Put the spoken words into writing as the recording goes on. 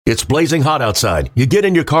It's blazing hot outside. You get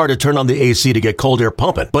in your car to turn on the AC to get cold air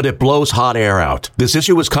pumping, but it blows hot air out. This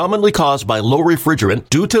issue is commonly caused by low refrigerant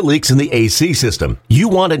due to leaks in the AC system. You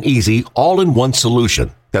want an easy, all-in-one solution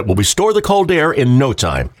that will restore the cold air in no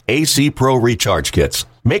time. AC Pro Recharge Kits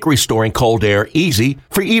make restoring cold air easy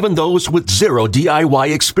for even those with zero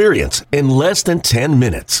DIY experience in less than 10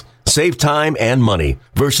 minutes. Save time and money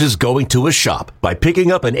versus going to a shop by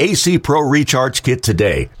picking up an AC Pro Recharge Kit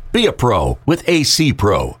today. Be a pro with AC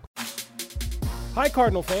Pro. Hi,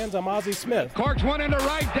 Cardinal fans. I'm Ozzie Smith. Corks one into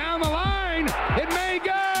right, down the line. It may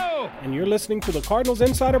go. And you're listening to the Cardinals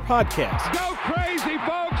Insider Podcast. Go crazy,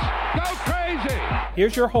 folks. Go crazy.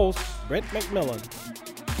 Here's your host, Brett McMillan.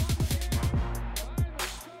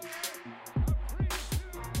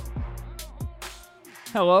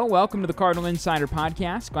 Hello, welcome to the Cardinal Insider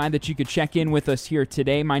Podcast. Glad that you could check in with us here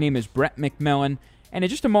today. My name is Brett McMillan, and in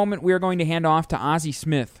just a moment we are going to hand off to Ozzie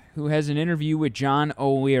Smith, who has an interview with John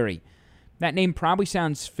O'Leary. That name probably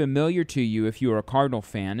sounds familiar to you if you are a Cardinal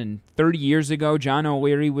fan, and 30 years ago, John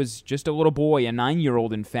O'Leary was just a little boy, a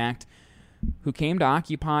 9-year-old in fact, who came to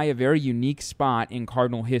occupy a very unique spot in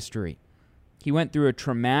Cardinal history. He went through a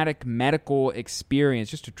traumatic medical experience,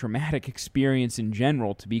 just a traumatic experience in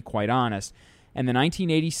general, to be quite honest, and the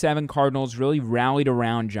 1987 Cardinals really rallied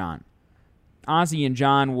around John. Ozzie and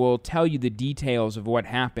John will tell you the details of what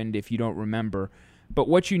happened if you don't remember, but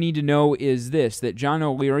what you need to know is this, that John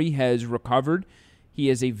O'Leary has recovered. He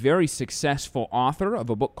is a very successful author of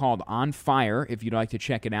a book called On Fire, if you'd like to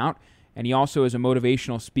check it out, and he also is a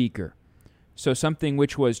motivational speaker. So something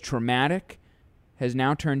which was traumatic has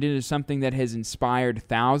now turned into something that has inspired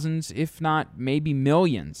thousands, if not maybe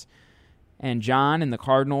millions. And John and the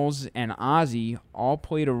Cardinals and Ozzie all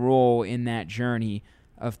played a role in that journey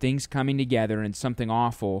of things coming together and something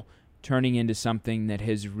awful turning into something that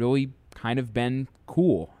has really kind of been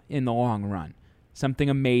cool in the long run. Something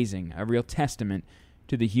amazing, a real testament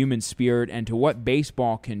to the human spirit and to what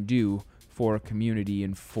baseball can do for a community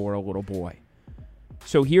and for a little boy.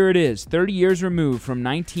 So here it is, 30 years removed from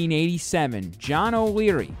 1987, John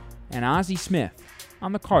O'Leary and Ozzie Smith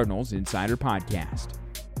on the Cardinals Insider Podcast.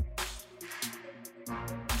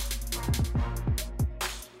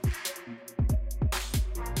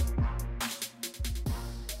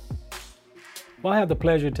 Well, I have the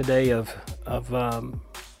pleasure today of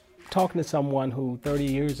talking to someone who 30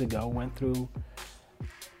 years ago went through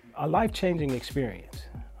a life-changing experience.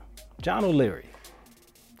 John O'Leary,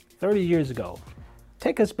 30 years ago.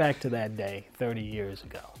 Take us back to that day 30 years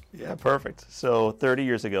ago. Yeah, perfect. So 30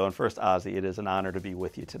 years ago, and first, Ozzie, it is an honor to be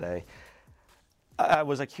with you today. I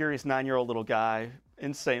was a curious 9-year-old little guy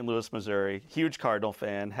in St. Louis, Missouri, huge Cardinal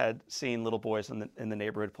fan, had seen little boys in the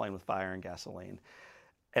neighborhood playing with fire and gasoline.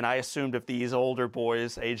 And I assumed if these older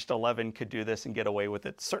boys, aged 11, could do this and get away with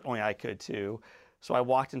it, certainly I could too. So I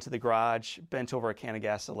walked into the garage, bent over a can of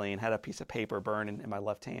gasoline, had a piece of paper burning in my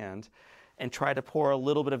left hand, and tried to pour a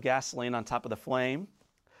little bit of gasoline on top of the flame.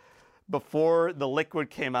 Before the liquid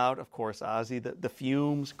came out, of course, Ozzie, the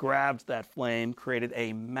fumes grabbed that flame, created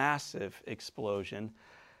a massive explosion,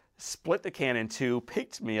 split the can in two,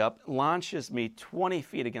 picked me up, launches me 20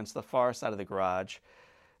 feet against the far side of the garage,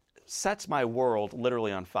 sets my world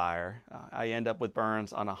literally on fire. I end up with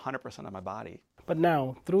burns on 100% of my body. But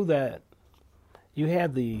now, through that, you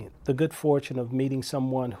had the good fortune of meeting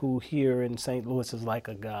someone who here in St. Louis is like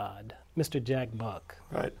a god, Mr. Jack Buck.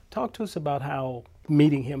 Right. Talk to us about how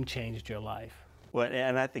meeting him changed your life. Well,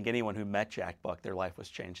 and I think anyone who met Jack Buck, their life was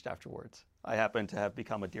changed afterwards. I happen to have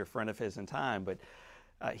become a dear friend of his in time, but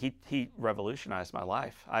he revolutionized my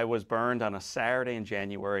life. I was burned on a Saturday in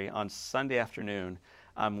January. On Sunday afternoon,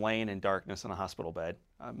 I'm laying in darkness in a hospital bed.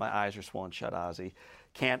 My eyes are swollen shut, Ozzie.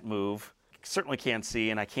 Can't move, certainly can't see,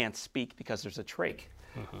 and I can't speak because there's a trach.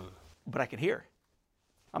 Mm-hmm. But I can hear.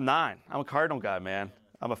 I'm 9. I'm a Cardinal guy, man.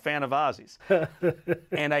 I'm a fan of Ozzie's.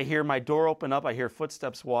 And I hear my door open up, I hear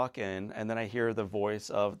footsteps walk in, and then I hear the voice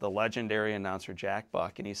of the legendary announcer Jack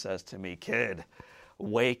Buck, and he says to me, "Kid,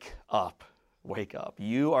 wake up. Wake up.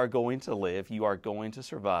 You are going to live. You are going to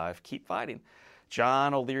survive. Keep fighting.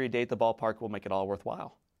 John O'Leary Day at the ballpark will make it all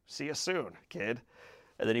worthwhile. See you soon, kid."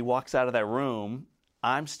 And then he walks out of that room.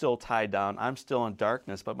 I'm still tied down. I'm still in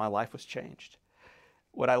darkness, but my life was changed.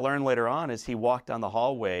 What I learned later on is he walked down the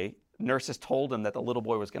hallway. Nurses told him that the little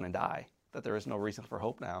boy was going to die, that there is no reason for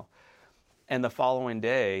hope now. And the following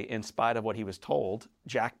day, in spite of what he was told,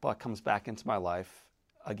 Jack Buck comes back into my life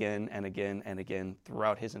again and again and again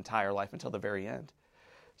throughout his entire life until the very end.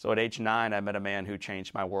 So at age 9, I met a man who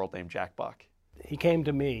changed my world named Jack Buck. He came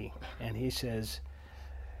to me and he says,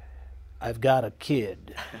 "I've got a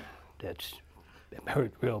kid that's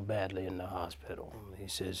hurt real badly in the hospital." He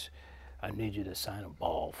says, I need you to sign a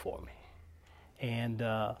ball for me. And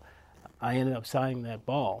I ended up signing that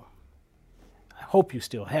ball. I hope you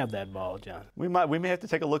still have that ball, John. We may have to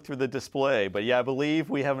take a look through the display, but yeah, I believe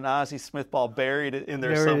we have an Ozzie Smith ball buried in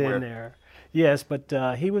there somewhere. In there. Yes,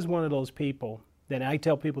 but he was one of those people that I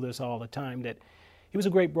tell people this all the time, that he was a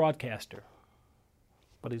great broadcaster,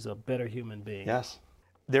 but he's a better human being. Yes.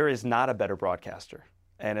 There is not a better broadcaster.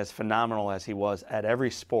 And as phenomenal as he was at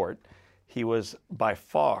every sport, he was by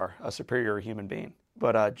far a superior human being.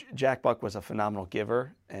 But Jack Buck was a phenomenal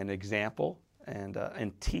giver and example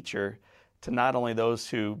and teacher to not only those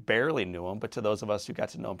who barely knew him, but to those of us who got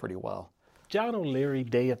to know him pretty well. John O'Leary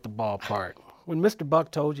Day at the Ballpark. When Mr.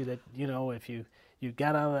 Buck told you that, if you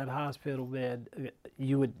got out of that hospital bed,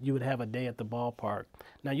 you would have a day at the ballpark.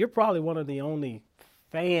 Now, you're probably one of the only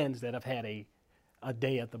fans that have had a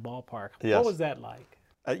day at the ballpark. Yes. What was that like?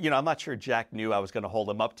 I'm not sure Jack knew I was going to hold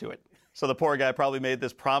him up to it. So the poor guy probably made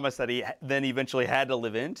this promise that he then eventually had to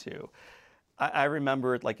live into. I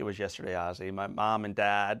remember it like it was yesterday, Ozzie. My mom and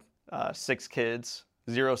dad, 6 kids,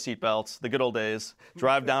 0 seatbelts, the good old days,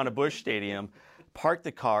 drive down to Busch Stadium, park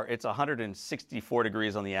the car. It's 164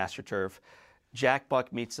 degrees on the AstroTurf. Jack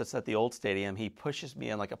Buck meets us at the old stadium. He pushes me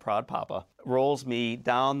in like a proud papa, rolls me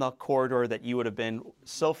down the corridor that you would have been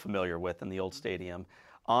so familiar with in the old stadium,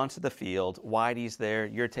 onto the field. Whitey's there.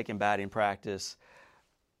 You're taking batting practice.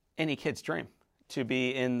 Any kid's dream to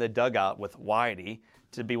be in the dugout with Whitey,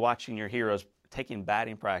 to be watching your heroes taking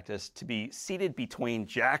batting practice, to be seated between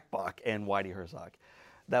Jack Buck and Whitey Herzog.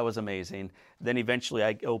 That was amazing. Then eventually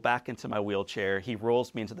I go back into my wheelchair. He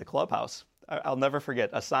rolls me into the clubhouse. I'll never forget,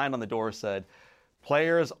 a sign on the door said,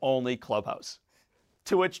 "Players only clubhouse."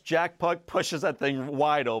 To which Jack Buck pushes that thing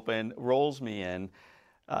wide open, rolls me in.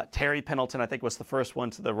 Terry Pendleton, I think, was the first one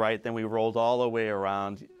to the right. Then we rolled all the way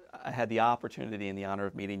around. I had the opportunity and the honor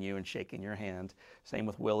of meeting you and shaking your hand. Same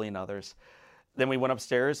with Willie and others. Then we went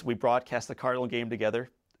upstairs. We broadcast the Cardinal game together.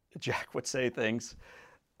 Jack would say things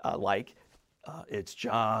like, "It's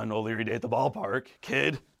John O'Leary Day at the ballpark.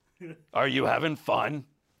 Kid, are you having fun?"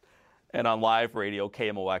 And on live radio,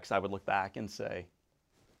 KMOX, I would look back and say,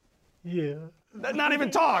 "Yeah." Not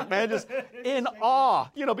even talk, man, just in awe,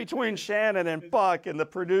 between Shannon and Buck and the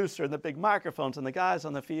producer and the big microphones and the guys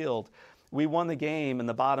on the field. We won the game in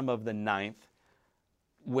the bottom of the 9th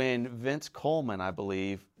when Vince Coleman, I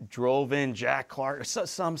believe, drove in Jack Clark,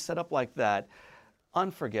 some setup like that.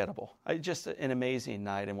 Unforgettable. Just an amazing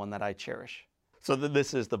night and one that I cherish. So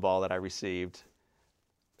this is the ball that I received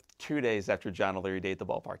 2 days after John O'Leary Day at the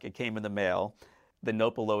ballpark. It came in the mail. The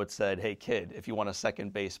note below it said, "Hey, kid, if you want a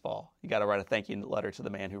second baseball, you got to write a thank you letter to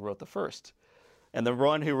the man who wrote the first." And the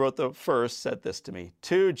one who wrote the first said this to me: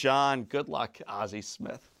 "To John, good luck, Ozzie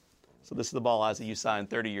Smith." So this is the ball, Ozzie, you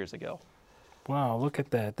signed 30 years ago. Wow, look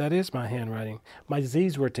at that. That is my handwriting. My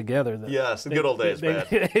Z's were together. Yes, the good old days, man.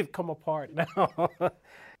 They've come apart now.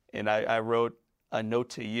 And I wrote a note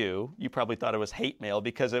to you. You probably thought it was hate mail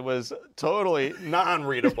because it was totally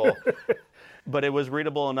non-readable. But it was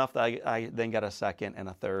readable enough that I then got a second and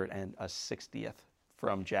a third and a 60th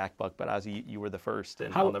from Jack Buck. But Ozzie, you were the first,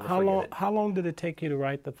 and I'll never forget it. How long did it take you to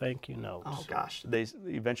write the thank you notes? Oh, gosh. They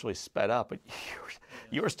eventually sped up, but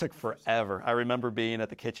yours took forever. I remember being at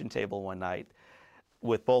the kitchen table one night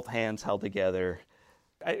with both hands held together.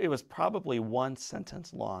 It was probably one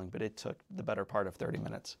sentence long, but it took the better part of 30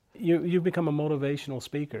 minutes. You've become a motivational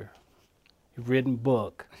speaker. You've written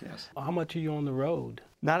book. Yes. How much are you on the road?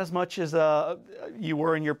 Not as much as you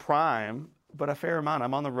were in your prime, but a fair amount.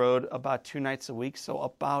 I'm on the road about 2 nights a week, so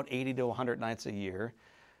about 80 to 100 nights a year.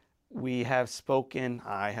 I have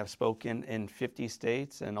spoken in 50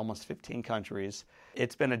 states and almost 15 countries.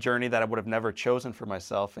 It's been a journey that I would have never chosen for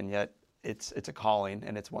myself, and yet it's a calling,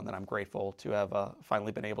 and it's one that I'm grateful to have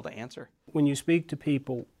finally been able to answer. When you speak to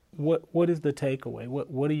people, what is the takeaway?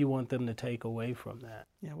 What do you want them to take away from that?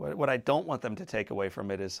 Yeah, what I don't want them to take away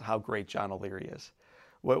from it is how great John O'Leary is.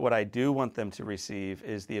 What I do want them to receive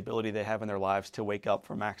is the ability they have in their lives to wake up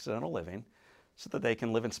from accidental living so that they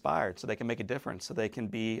can live inspired, so they can make a difference, so they can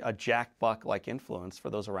be a Jack Buck-like influence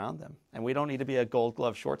for those around them. And we don't need to be a Gold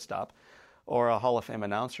Glove shortstop or a Hall of Fame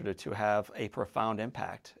announcer to have a profound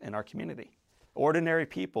impact in our community. Ordinary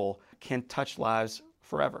people can touch lives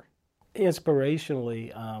forever.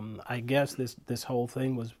 Inspirationally, I guess this whole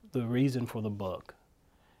thing was the reason for the book.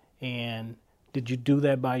 And did you do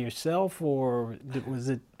that by yourself, or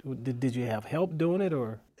did you have help doing it,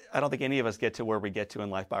 or? I don't think any of us get to where we get to in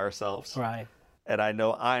life by ourselves. Right. And I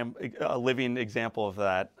know I'm a living example of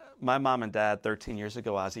that. My mom and dad, 13 years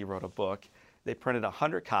ago, Ozzie, wrote a book. They printed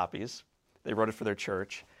 100 copies. They wrote it for their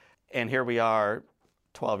church. And here we are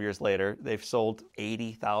 12 years later, they've sold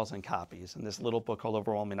 80,000 copies. And this little book called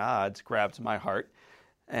Overwhelming Odds grabbed my heart,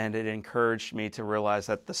 and it encouraged me to realize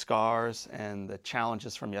that the scars and the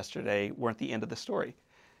challenges from yesterday weren't the end of the story.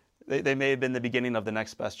 They may have been the beginning of the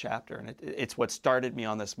next best chapter, and it's what started me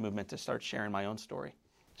on this movement to start sharing my own story.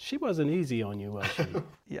 She wasn't easy on you, was she?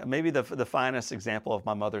 Yeah, maybe the finest example of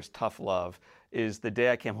my mother's tough love is the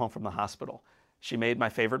day I came home from the hospital. She made my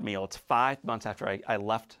favorite meal. It's 5 months after I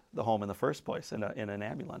left the home in the first place in an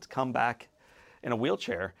ambulance, come back in a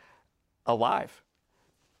wheelchair, alive,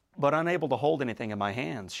 but unable to hold anything in my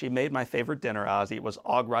hands. She made my favorite dinner, Ozzie. It was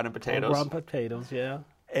au gratin potatoes. Au gratin potatoes, yeah.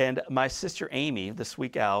 And my sister Amy, the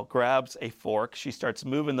sweet gal, grabs a fork. She starts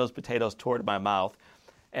moving those potatoes toward my mouth.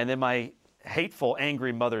 And then my hateful,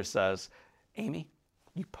 angry mother says, "Amy,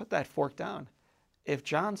 you put that fork down. If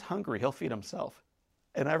John's hungry, he'll feed himself."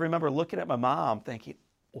 And I remember looking at my mom thinking,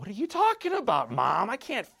 "What are you talking about, Mom? I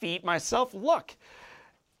can't feed myself. Look."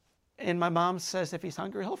 And my mom says, "If he's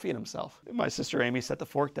hungry, he'll feed himself." My sister Amy set the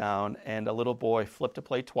fork down, and a little boy flipped a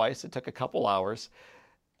plate twice. It took a couple hours.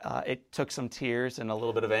 It took some tears and a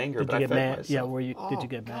little bit of anger. Did you get mad? Myself. Yeah, did you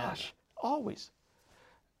get mad? Gosh, always.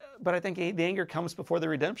 But I think the anger comes before the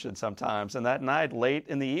redemption sometimes. And that night, late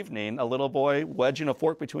in the evening, a little boy wedging a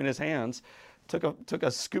fork between his hands took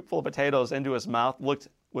a scoopful of potatoes into his mouth, looked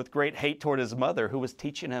with great hate toward his mother, who was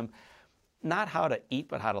teaching him not how to eat,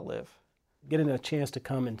 but how to live. Getting a chance to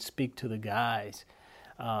come and speak to the guys,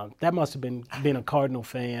 that must have been being a Cardinal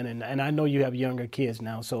fan. And I know you have younger kids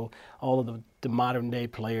now, so all of the modern day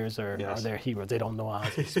players are their heroes. They don't know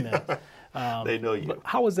Ozzie Smith. They know you. But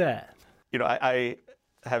how was that? You know, I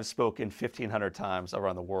have spoken 1,500 times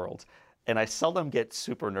around the world, and I seldom get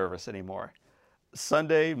super nervous anymore.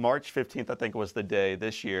 Sunday, March 15th, I think was the day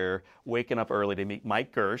this year, waking up early to meet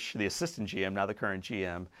Mike Gersh, the assistant GM, now the current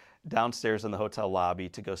GM, downstairs in the hotel lobby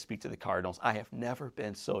to go speak to the Cardinals. I have never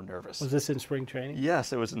been so nervous. Was this in spring training?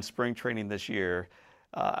 Yes, it was in spring training this year.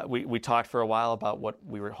 We talked for a while about what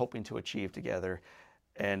we were hoping to achieve together.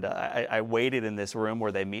 And I waited in this room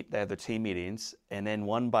where they have their team meetings, and then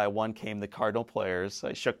one by one came the Cardinal players.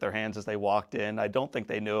 I shook their hands as they walked in. I don't think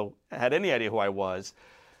they had any idea who I was.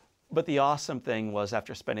 But the awesome thing was,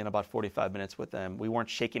 after spending about 45 minutes with them, we weren't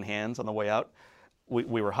shaking hands on the way out.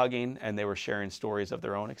 We were hugging, and they were sharing stories of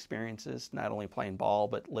their own experiences, not only playing ball,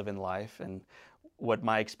 but living life and what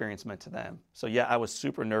my experience meant to them. So yeah, I was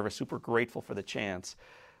super nervous, super grateful for the chance,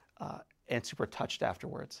 and super touched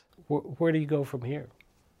afterwards. Where do you go from here?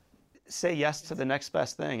 Say yes to the next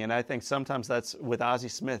best thing, and I think sometimes that's with Ozzie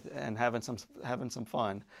Smith and having some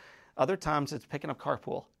fun. Other times it's picking up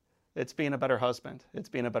carpool. It's being a better husband. It's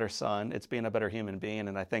being a better son. It's being a better human being.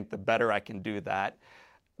 And I think the better I can do that,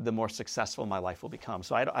 the more successful my life will become.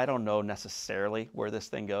 So I don't know necessarily where this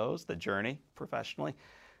thing goes, the journey professionally,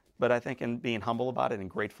 but I think in being humble about it and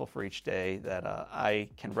grateful for each day that I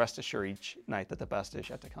can rest assured each night that the best is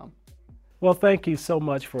yet to come. Well, thank you so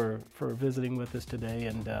much for visiting with us today,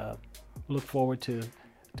 and look forward to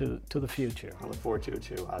the future. I look forward to it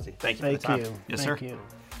too, Ozzie. Thank you for the time. Thank you. Yes, sir. Thank you.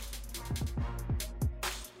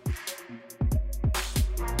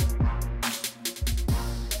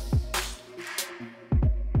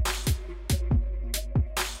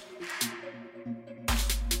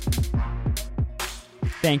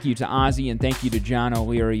 Thank you to Ozzie, and thank you to John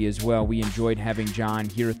O'Leary as well. We enjoyed having John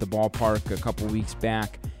here at the ballpark a couple weeks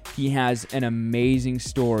back. He has an amazing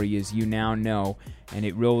story, as you now know, and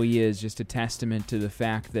it really is just a testament to the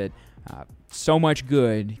fact that so much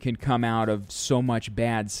good can come out of so much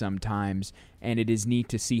bad sometimes, and it is neat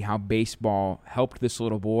to see how baseball helped this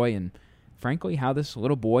little boy, and frankly, how this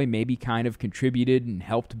little boy maybe kind of contributed and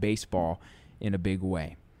helped baseball in a big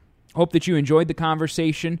way. Hope that you enjoyed the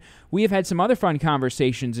conversation. We have had some other fun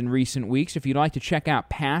conversations in recent weeks. If you'd like to check out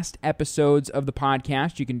past episodes of the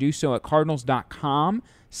podcast, you can do so at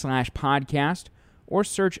cardinals.com/podcast or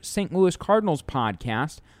search St. Louis Cardinals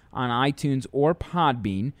Podcast on iTunes or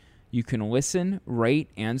Podbean. You can listen, rate,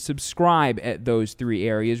 and subscribe at those three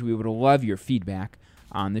areas. We would love your feedback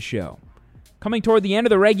on the show. Coming toward the end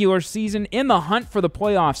of the regular season, in the hunt for the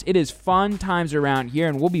playoffs, it is fun times around here,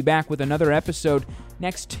 and we'll be back with another episode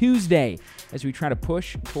next Tuesday as we try to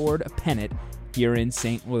push toward a pennant here in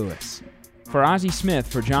St. Louis. For Ozzie Smith,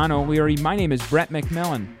 for John O'Leary, my name is Brett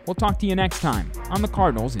McMillan. We'll talk to you next time on the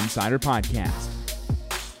Cardinals Insider Podcast.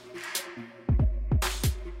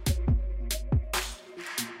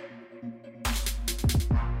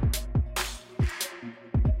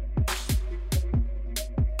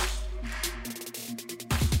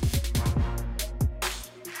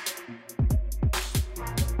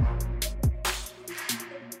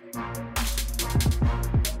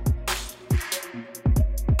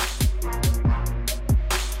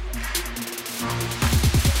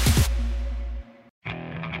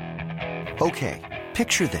 Okay,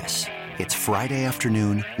 picture this. It's Friday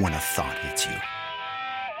afternoon when a thought hits you.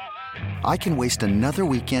 I can waste another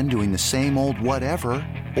weekend doing the same old whatever,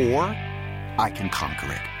 or I can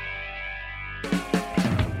conquer it.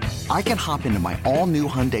 I can hop into my all-new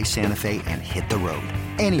Hyundai Santa Fe and hit the road.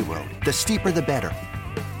 Any road. The steeper, the better.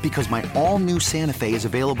 Because my all-new Santa Fe is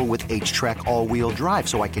available with H-Track all-wheel drive,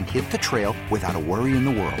 so I can hit the trail without a worry in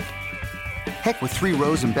the world. Heck, with 3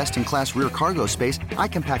 rows and best-in-class rear cargo space, I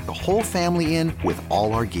can pack the whole family in with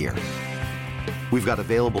all our gear. We've got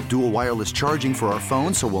available dual wireless charging for our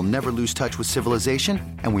phones, so we'll never lose touch with civilization,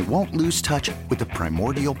 and we won't lose touch with the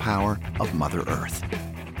primordial power of Mother Earth.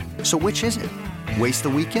 So which is it? Waste the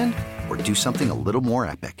weekend or do something a little more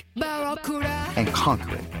epic? And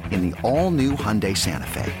conquer it in the all-new Hyundai Santa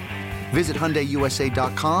Fe. Visit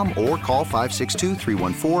HyundaiUSA.com or call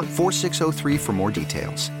 562-314-4603 for more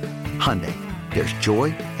details. Hyundai, there's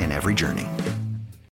joy in every journey.